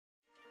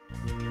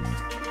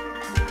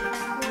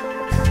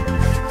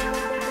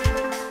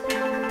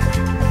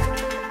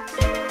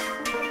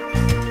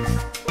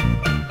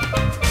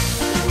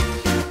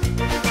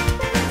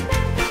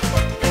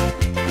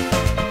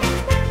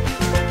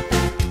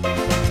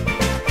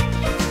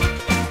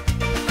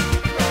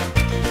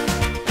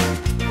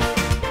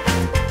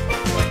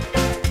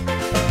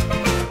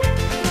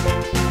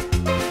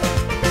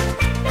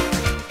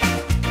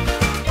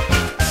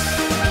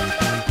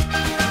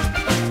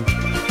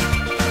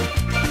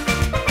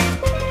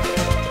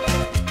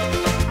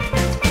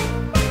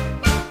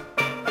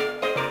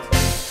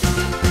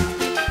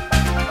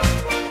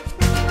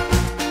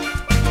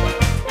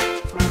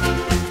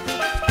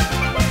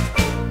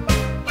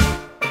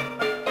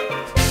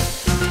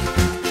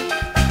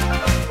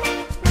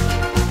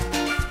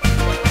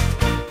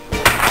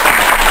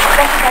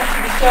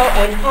show,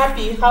 and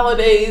happy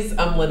holidays.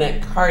 I'm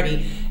Linnet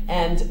Carty,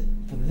 and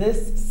for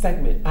this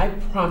segment, I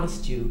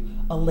promised you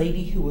a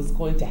lady who was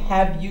going to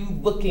have you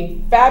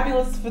looking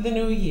fabulous for the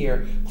new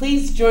year.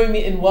 Please join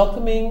me in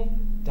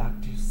welcoming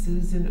Dr.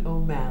 Susan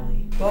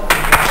O'Malley. Welcome.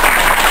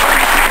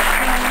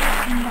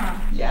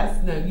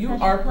 Yes, now you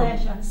are from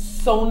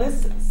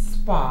Sonas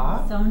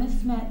Spa.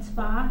 Sonas Med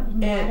Spa in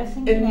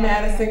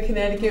Madison,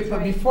 Connecticut.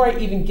 But before I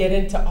even get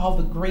into all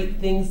the great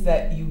things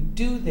that you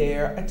do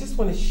there, I just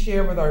want to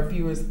share with our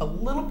viewers a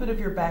little bit of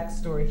your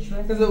backstory,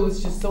 because it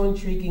was just so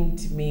intriguing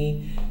to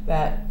me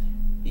that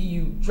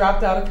you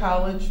dropped out of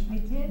college,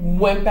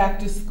 went back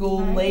to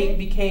school late,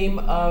 became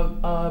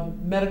a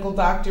medical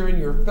doctor in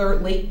your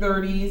late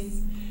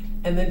 30s,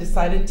 and then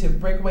decided to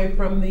break away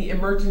from the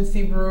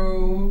emergency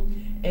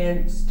room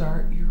and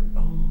start your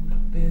own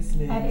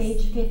business. At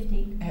age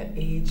 50. At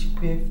age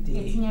 50.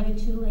 It's never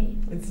too late.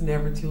 It's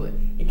never too late.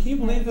 And can you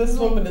believe this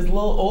woman is a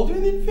little older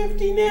than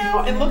 50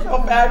 now? And look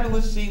how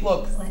fabulous she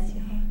looks. Bless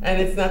you.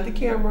 And it's not the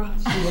camera.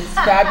 She looks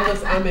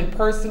fabulous. I'm in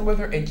person with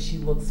her, and she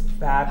looks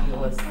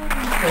fabulous. So let's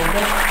talk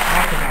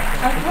about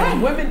that.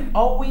 Because women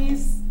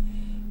always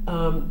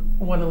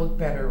want to look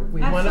better.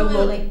 We want to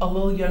look a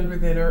little younger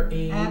than our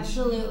age.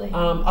 Absolutely.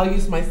 I'll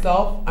use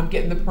myself. I'm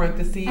getting the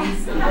parentheses.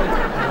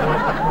 I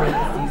want the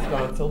parentheses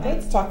gone. So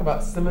let's talk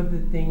about some of the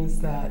things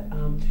that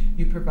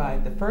you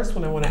provide. The first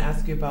one I want to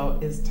ask you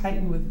about is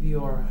Tighten with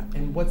Viora,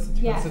 and what's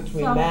the difference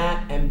between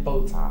that and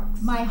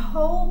Botox? My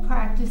whole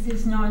practice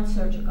is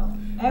non-surgical.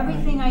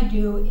 Everything I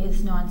do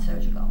is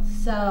non-surgical.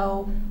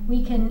 So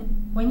we can,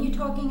 when you're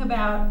talking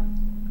about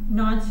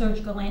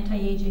non-surgical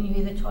anti-aging, you're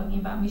either talking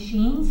about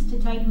machines to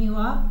tighten you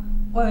up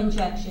or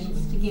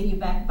injections to give you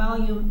back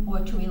volume or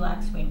to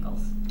relax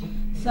wrinkles.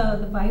 So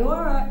the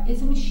Viora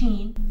is a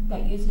machine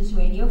that uses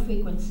radio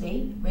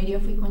frequency. Radio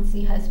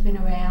frequency has been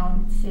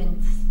around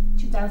since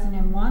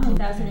 2001,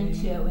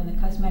 2002 in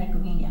the cosmetic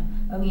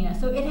arena.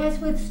 So it has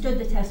withstood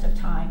the test of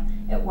time.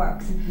 It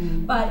works.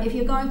 But if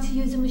you're going to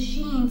use a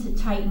machine to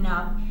tighten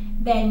up,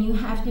 then you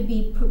have to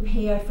be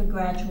prepared for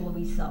gradual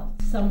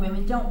results. Some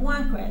women don't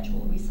want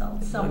gradual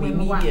results. Some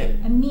women want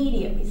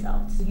immediate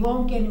results. You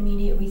won't get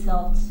immediate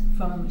results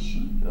from a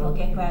machine. You'll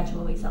get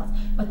gradual results.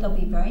 But they'll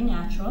be very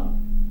natural.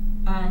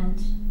 And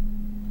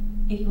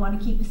if you want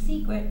to keep a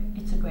secret,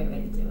 it's a great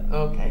way to do it.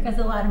 Okay. Because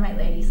a lot of my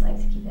ladies like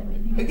to keep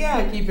everything a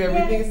secret. Keep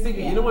everything a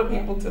secret. You don't want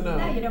people to know.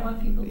 No, you don't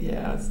want people to know.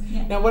 Yes.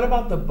 Now what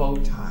about the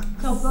Botox?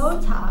 So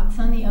Botox,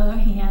 on the other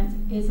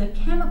hand, is a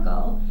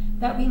chemical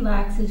that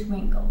relaxes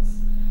wrinkles.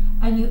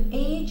 And you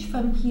age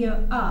from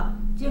here up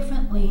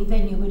differently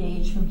than you would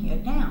age from here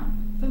down.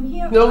 From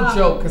here up. No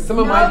joke, because some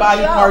of my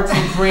body parts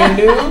are brand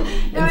new,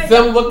 and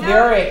some look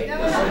their age.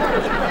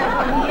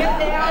 From here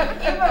down,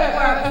 even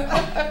worse.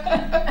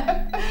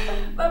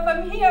 But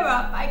from here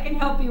up, I can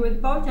help you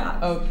with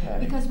Botox. Okay.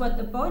 Because what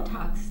the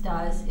Botox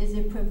does is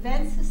it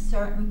prevents a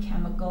certain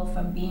chemical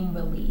from being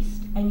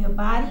released. And your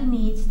body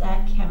needs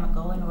that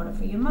chemical in order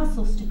for your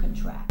muscles to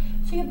contract.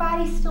 So your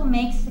body still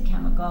makes the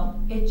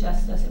chemical, it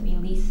just doesn't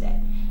release it.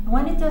 And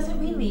when it doesn't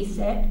release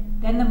it,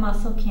 then the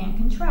muscle can't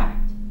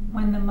contract.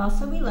 When the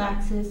muscle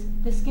relaxes,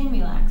 the skin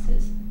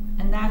relaxes.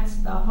 And that's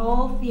the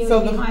whole theory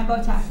behind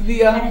Botox.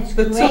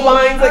 The two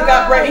lines I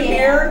got right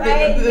here,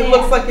 it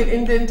looks like an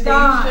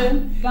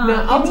indentation. Gone.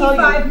 Now, I'll tell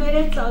you, 5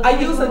 minutes, I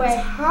use a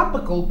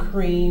topical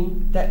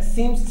cream that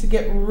seems to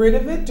get rid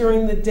of it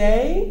during the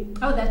day.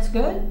 Oh, that's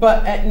good.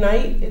 But at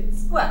night,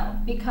 it's... Well,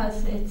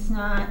 because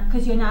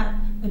you're not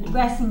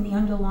addressing the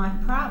underlying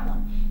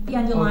problem. The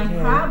underlying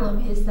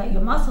problem is that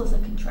your muscles are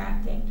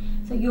contracting.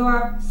 So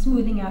you're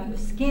smoothing out your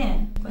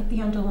skin, but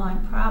the underlying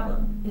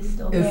problem is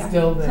still there.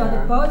 So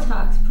the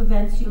Botox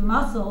prevents your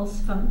muscles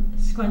from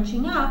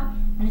scrunching up,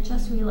 and it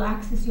just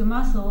relaxes your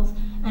muscles.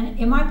 And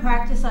in my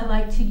practice, I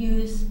like to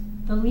use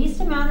the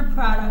least amount of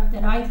product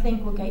that I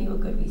think will get you a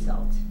good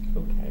result.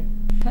 Okay.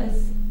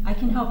 Because I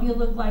can help you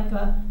look like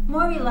a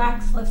more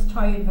relaxed, less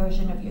tired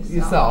version of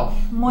yourself.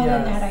 More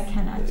than that I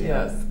cannot do.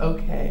 Yes,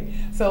 okay.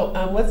 So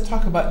let's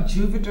talk about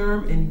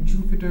Juvederm and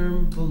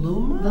Juvederm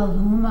Voluma.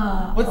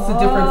 Voluma. What's the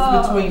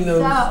difference between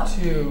those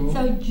two?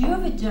 So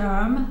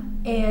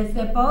Juvederm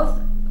they're both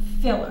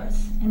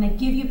fillers, and they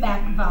give you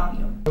back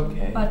volume.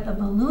 Okay. But the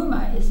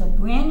Voluma is a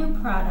brand new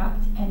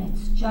product, and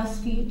it's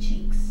just for your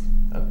cheeks.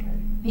 Okay.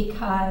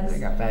 Because I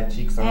got bad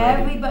cheeks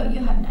already.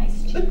 You have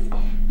nice cheeks.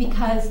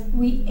 Because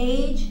we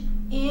age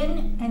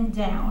in and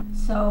down.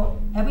 So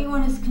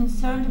everyone is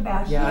concerned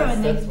about here,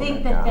 and they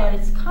think that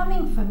it's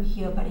coming from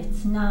here, but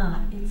it's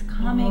not. It's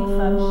coming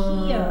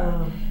from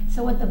here.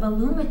 So what the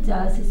Voluma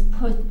does is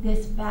put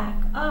this back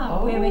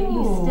up where it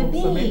used to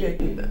be. So maybe I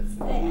need this.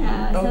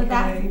 So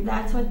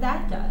that's what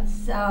that does.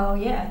 So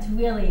yeah, it's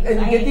really exciting.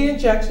 And you get the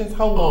injections,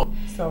 how long?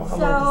 So how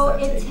long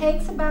does that take? It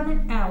takes about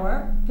an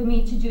hour for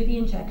me to do the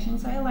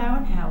injections. I allow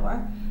an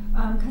hour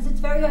because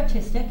it's very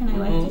artistic, and I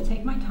like to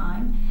take my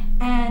time.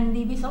 And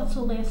the results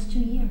will last 2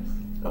 years.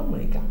 Oh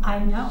my God. I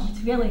know,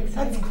 it's really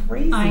exciting. That's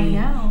crazy. I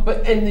know.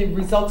 And the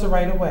results are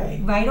right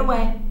away. Right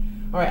away.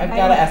 All right, I've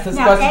got to ask this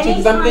question too,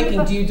 because I'm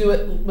thinking, do you do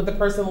it with the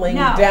person laying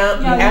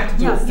down? You have to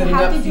do it sitting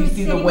up so you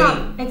see the weight.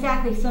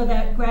 Exactly, so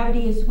that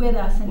gravity is with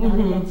us and not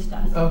against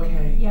us.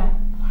 Okay. Yeah.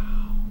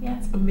 Wow. Yeah.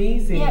 That's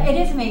amazing. Yeah, it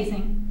is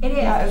amazing. It is.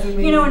 That is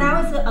amazing. You know, when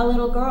I was a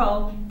little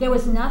girl, there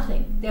was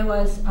nothing. There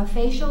was a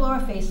facial or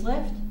a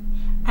facelift,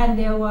 and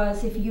there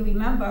was, if you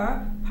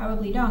remember,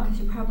 probably don't because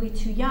you're probably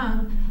too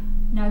young,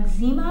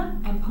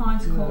 Noxzema and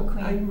Pond's cold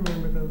cream. I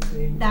remember those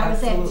things. That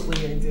was it.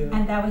 Absolutely, I do.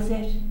 And that was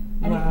it.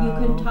 And Wow. if you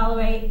couldn't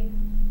tolerate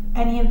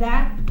any of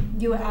that,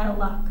 you were out of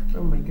luck.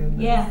 Oh my goodness.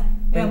 Yeah.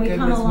 Thank we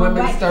goodness come a long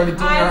women way. started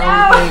doing I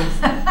our own things.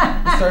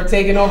 We started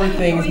taking over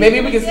things.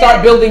 Maybe we can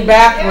start building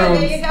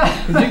bathrooms.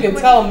 Yeah, Because you can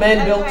tell men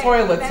That's build right.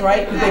 toilets, That's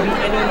right? Because they be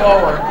any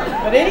lower.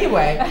 But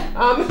anyway,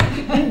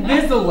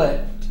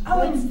 Invisilift. Oh,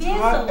 Let's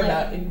talk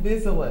about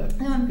Invisilift.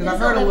 Because I've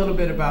heard a little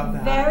bit about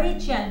that. Very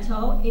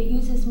gentle. It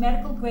uses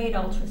medical grade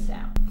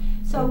ultrasound.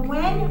 So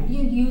when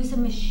you use a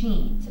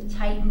machine to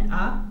tighten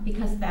up,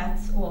 because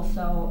that's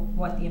also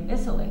what the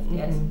Invisilift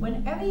is,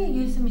 whenever you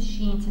use a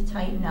machine to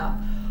tighten up,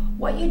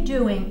 what you're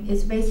doing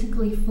is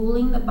basically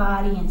fooling the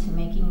body into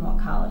making more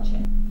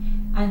collagen.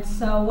 And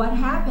so what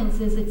happens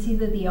is it's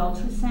either the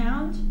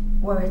ultrasound,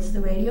 or it's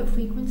the radio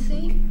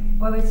frequency,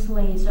 or it's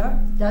laser,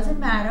 doesn't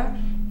matter.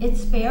 It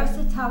spares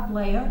the top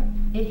layer,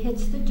 it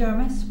hits the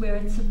dermis where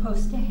it's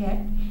supposed to hit,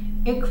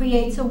 it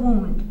creates a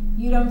wound.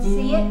 You don't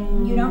see it,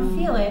 you don't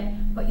feel it,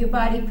 but your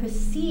body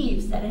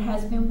perceives that it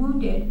has been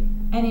wounded,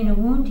 and in a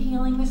wound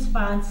healing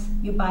response,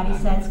 your body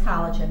sends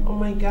collagen. Oh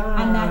my God.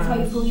 And that's how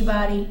you fool your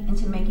body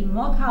into making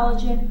more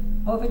collagen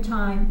over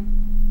time,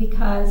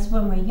 because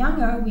when we're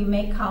younger, we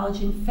make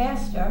collagen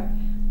faster.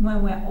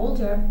 When we're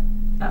older,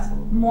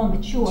 more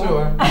mature.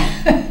 Sure.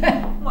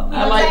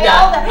 I like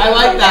that. I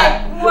like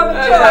that. More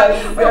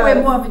mature. When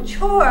we're more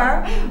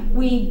mature,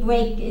 we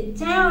break it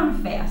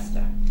down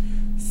faster.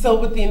 So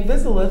with the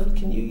Invisilift,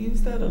 can you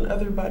use that on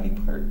other body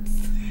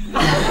parts?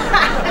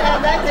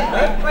 That's a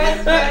great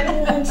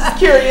question. Just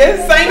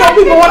curious. I know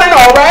people want to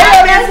know, right?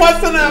 Audience wants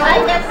to know.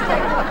 I guess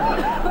technically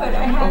you could.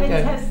 I haven't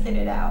tested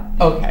it out.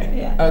 Okay.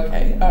 Yeah.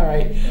 Okay. All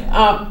right.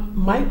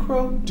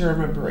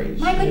 Microdermabrasion.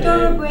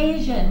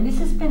 Microdermabrasion. This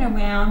has been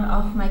around,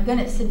 oh my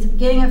goodness, since the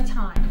beginning of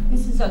time.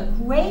 This is a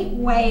great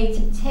way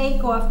to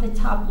take off the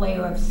top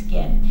layer of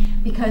skin,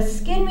 because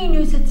skin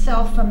renews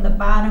itself from the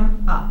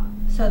bottom up.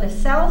 So the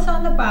cells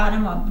on the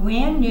bottom are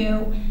brand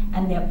new,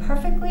 and they're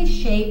perfectly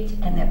shaped,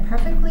 and they're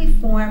perfectly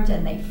formed,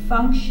 and they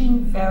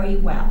function very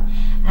well.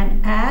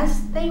 And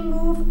as they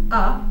move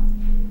up,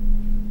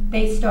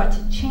 they start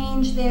to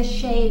change their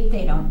shape,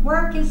 they don't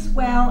work as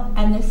well,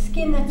 and the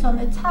skin that's on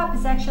the top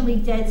is actually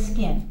dead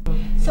skin.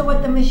 So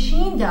what the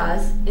machine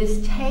does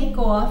is take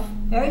off,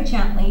 very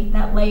gently,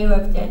 that layer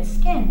of dead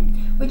skin,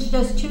 which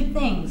does two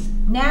things.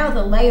 Now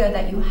the layer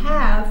that you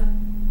have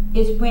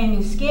is brand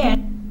new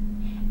skin,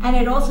 and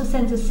it also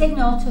sends a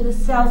signal to the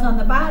cells on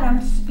the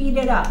bottom, speed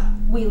it up.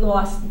 We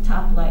lost the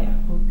top layer.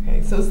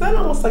 Okay, so is that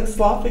almost like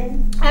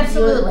sloughing?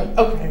 Absolutely.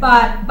 Okay.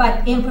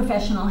 But in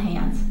professional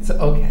hands. So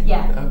okay.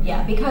 Yeah, okay.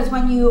 yeah. Because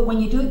when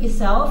you do it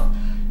yourself,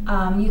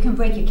 you can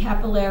break your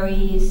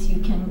capillaries.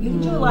 You can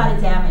do a lot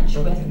of damage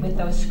with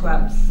those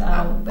scrubs. So,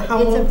 but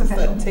how long does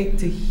that take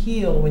to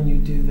heal when you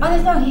do that? Oh,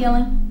 there's no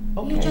healing.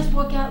 Okay. You just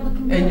walk out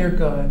looking good. And you're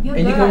good. You're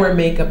and good. you can wear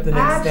makeup the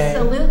next day.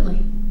 Absolutely.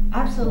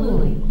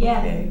 Absolutely. Yeah.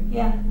 Okay.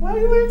 Yeah. Well,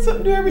 you learn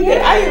something new every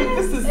day.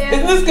 Isn't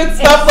this good It's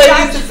stuff,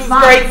 ladies? This is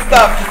fun. great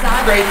stuff. This is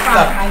Such great fun.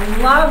 stuff. I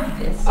love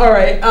this. All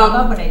right. I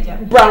love what I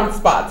do. Brown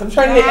spots. I'm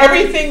trying to hit Brown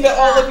everything that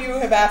all of spots. you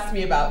have asked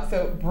me about.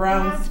 So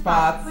brown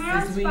spots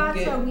as we spots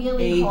get are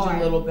really age hard. a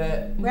little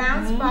bit.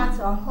 Brown spots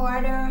are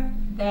harder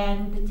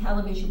than the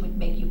television would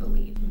make you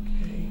believe.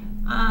 Okay.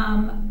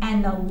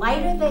 And the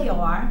lighter they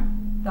are,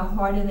 the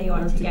harder they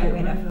are to get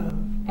rid of.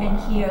 And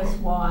here's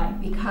why.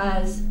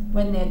 Because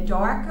when they're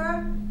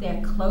darker,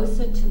 they're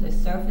closer to the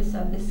surface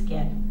of the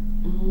skin.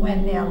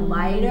 When they're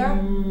lighter,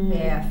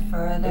 they're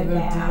further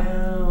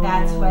down.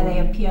 That's why they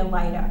appear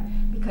lighter,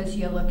 because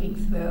you're looking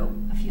through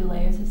a few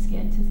layers of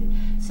skin to see.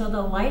 So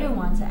the lighter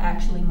ones are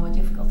actually more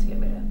difficult to get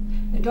rid of.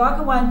 The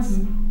darker ones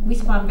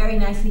respond very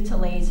nicely to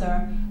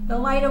laser. The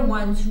lighter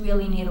ones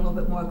really need a little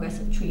bit more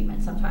aggressive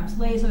treatment. Sometimes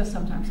laser,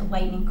 sometimes a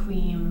lightening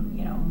cream,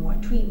 more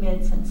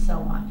treatments and so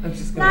on. I was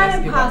just going to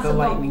ask you about the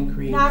lightening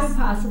creams. Not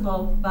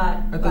impossible,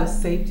 but... Are those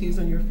safe to use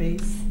on your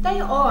face?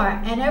 They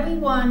are, and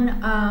everyone,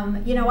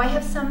 I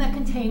have some that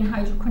contain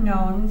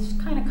hydroquinone. It's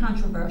kind of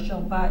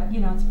controversial, but,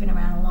 it's been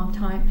around a long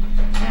time.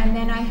 And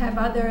then I have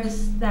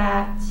others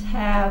that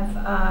have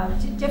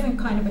different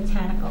kind of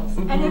botanicals.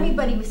 And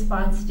everybody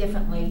responds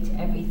differently to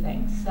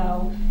everything.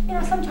 So,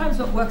 sometimes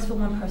what works for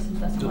one person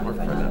doesn't work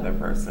for another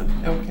person.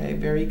 Okay,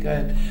 very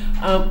good.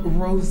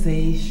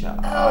 Rosacea.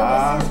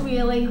 Oh, this is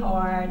really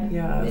hard.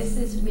 Yes. This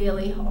is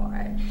really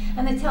hard.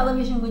 And the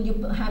television would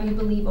have you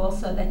believe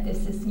also that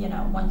this is,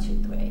 1,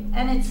 2, 3.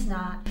 And it's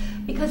not.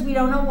 Because we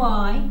don't know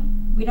why.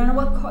 We don't know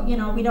what,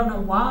 we don't know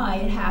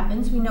why it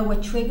happens. We know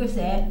what triggers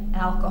it: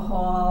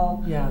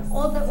 alcohol, yes,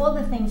 all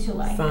the things you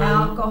like. Sun.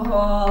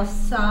 Alcohol,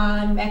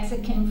 sun,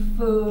 Mexican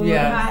food,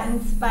 yes, hot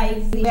and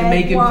spicy,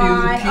 Jamaican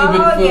wine. food,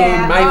 Cuban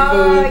food, my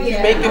food,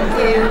 Jamaican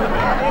food.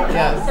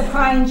 Yes. It's a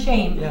crying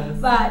shame. Yes.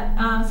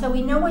 But so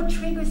we know what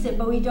triggers it,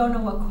 but we don't know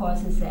what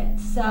causes it.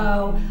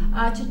 So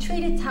to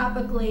treat it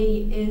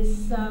topically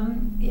is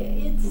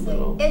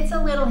it's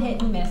a little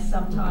hit and miss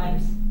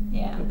sometimes. Okay.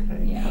 Yeah.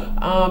 Okay.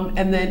 Yeah.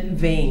 And then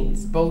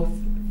veins, both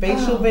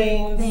facial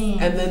veins,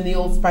 and then the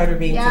old spider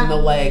veins in the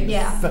legs.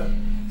 Yeah.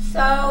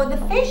 So the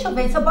facial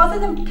veins, so both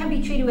of them can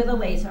be treated with a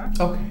laser.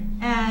 Okay.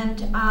 And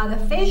the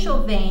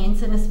facial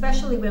veins, and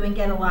especially women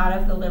get a lot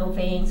of the little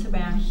veins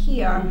around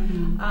here,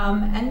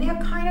 and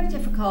they're kind of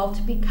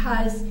difficult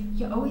because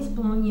you're always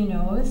blowing your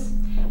nose,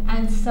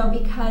 and so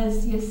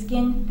because your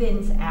skin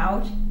thins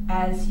out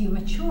as you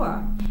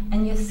mature,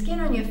 and your skin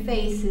on your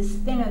face is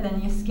thinner than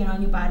your skin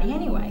on your body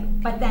anyway,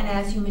 but then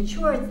as you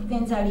mature it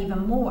thins out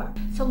even more.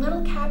 So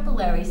little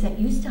capillaries that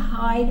used to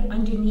hide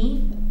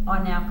underneath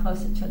are now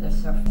closer to the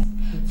surface.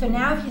 So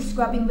now if you're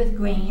scrubbing with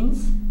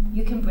grains,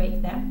 you can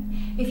break them.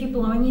 If you're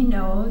blowing your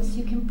nose,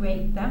 you can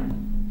break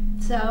them.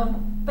 So,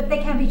 but they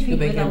can be treated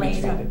with a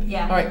laser.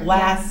 Yeah. All right,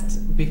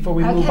 last, before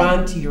we move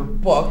on to your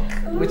book,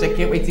 which I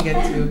can't wait to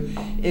get to,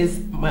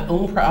 is my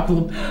own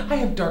problem. I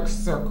have dark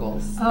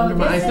circles under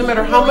my eyes. No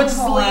matter how much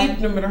sleep,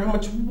 no matter how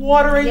much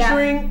water I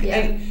drink,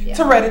 it's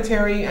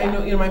hereditary. I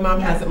know, my mom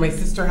has it, my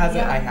sister has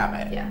it, I have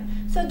it. Yeah.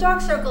 So dark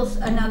circles,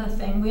 another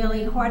thing,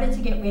 really harder to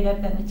get rid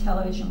of than the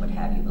television would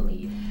have you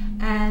believe.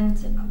 And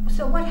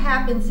so what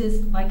happens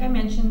is, like I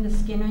mentioned, the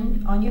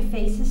skin on your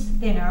face is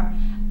thinner.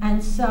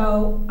 And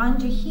so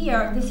under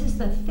here, this is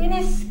the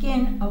thinnest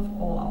skin of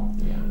all.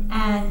 Yeah.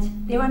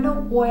 And there are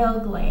no oil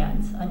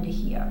glands under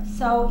here.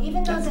 So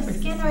even though the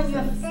skin on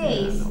your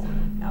face,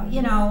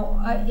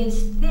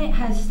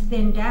 has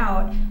thinned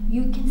out,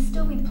 you can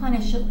still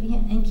replenish it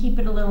and keep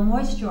it a little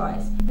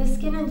moisturized. The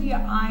skin under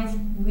your eyes,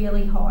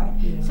 really hard.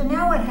 Yeah. So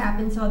now what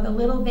happens are the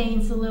little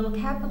veins, the little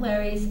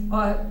capillaries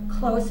are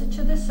closer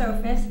to the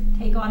surface,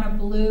 take on a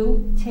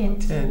blue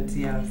tint.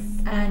 Yes.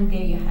 And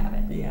there you have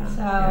it. Yeah.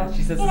 So,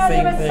 she says the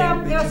same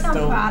thing. There are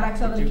some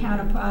products,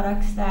 over-the-counter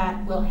products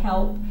that will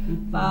help,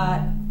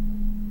 but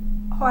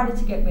harder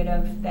to get rid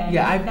of than.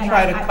 Yeah, I've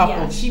tried a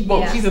couple. She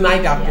won't. She's an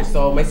eye doctor,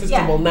 so my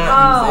sister will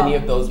not use any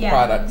of those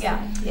products.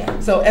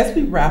 So as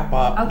we wrap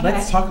up,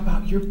 let's talk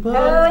about your book.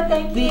 Oh,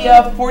 thank you.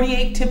 The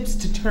 48 Tips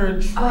to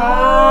Turn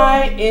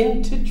Try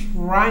into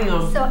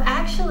Triumph. So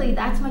actually,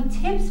 that's my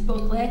tips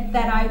booklet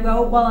that I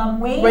wrote while I'm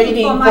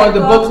waiting for the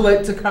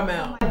booklet to come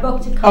out. My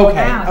book to come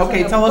out.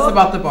 Okay, tell us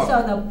about the book.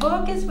 So the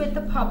book is with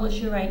the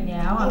publisher right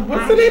now.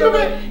 What's the name of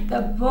it?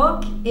 The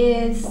book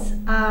is,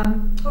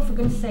 for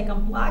goodness sake,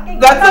 I'm blocking.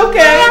 That's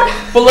okay.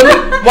 But let me,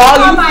 while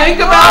you think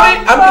about it,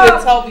 I'm going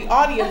to tell the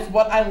audience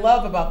what I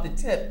love about the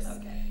tips.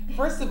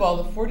 First of all,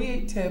 the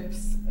 48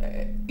 tips,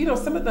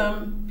 some of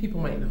them people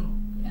might know.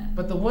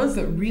 But the ones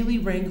that really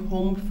rang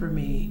home for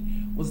me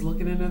was look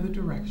in another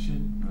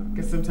direction,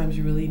 because sometimes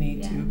you really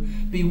need to.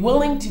 Be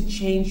willing to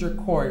change your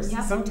course.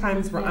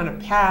 Sometimes we're on a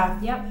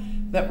path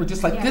that we're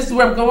just like, this is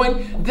where I'm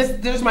going,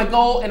 there's my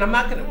goal, and I'm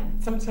not going to,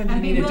 sometimes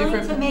you need a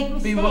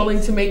different, be willing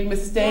to make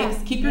mistakes.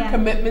 Keep your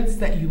commitments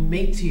that you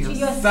make to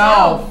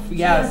yourself.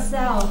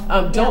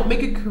 Don't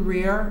make a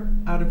career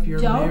out of your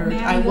marriage.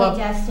 I love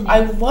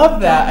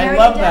that. I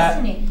love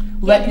that.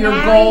 Let your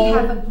goal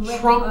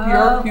trump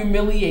your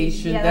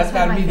humiliation. That's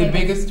got to be the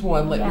biggest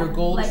one. Let your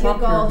goal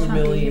trump your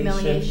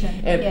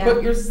humiliation. And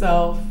put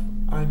yourself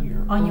on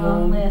your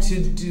own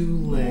to-do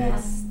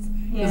list.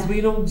 Because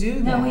we don't do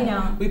that. No, we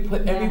don't. We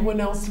put everyone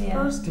else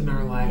first in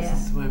our lives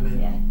as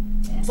women.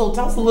 So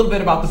tell us a little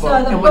bit about the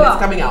book and when it's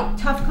coming out.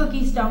 Tough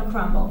Cookies Don't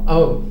Crumble.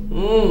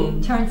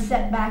 Turn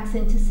setbacks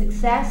into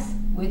success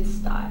with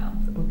style.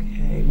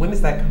 Okay, when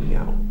is that coming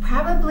out?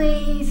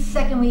 Probably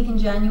second week in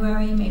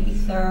January, maybe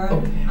third.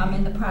 I'm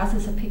in the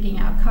process of picking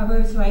out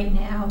covers right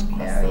now.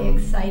 Very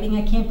exciting.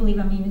 I can't believe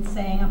I'm even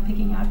saying I'm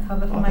picking out a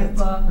cover for my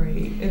book.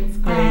 Great. It's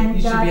great. And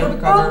you should be on the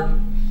cover.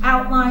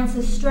 Outlines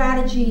the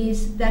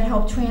strategies that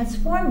help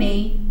transform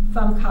me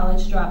from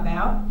college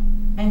dropout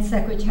and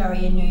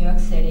secretary in New York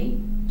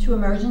City to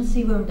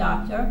emergency room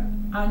doctor,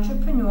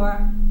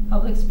 entrepreneur,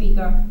 public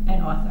speaker,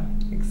 and author.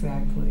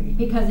 Exactly.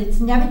 Because it's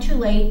never too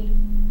late,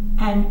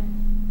 and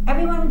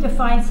everyone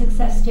defines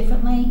success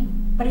differently,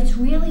 but it's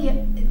really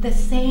the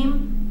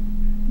same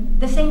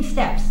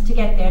steps to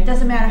get there. It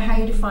doesn't matter how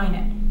you define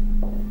it.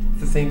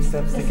 The same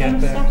steps to get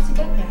there.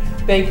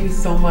 Thank you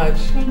so much.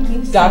 Thank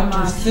you so Dr.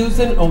 much.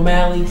 Susan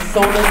O'Malley,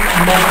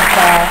 Sonas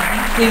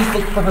Medical. Please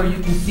look for her.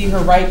 You can see her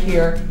right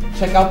here.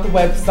 Check out the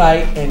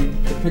website, and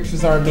the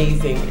pictures are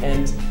amazing.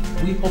 And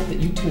we hope that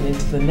you tune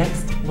into the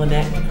next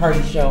Linnet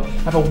Carty Show.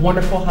 Have a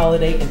wonderful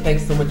holiday, and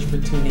thanks so much for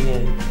tuning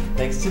in.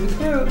 Thanks to the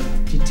crew,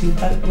 Jitu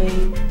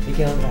Huntley,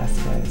 Miguel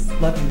Vasquez.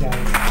 Love you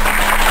guys.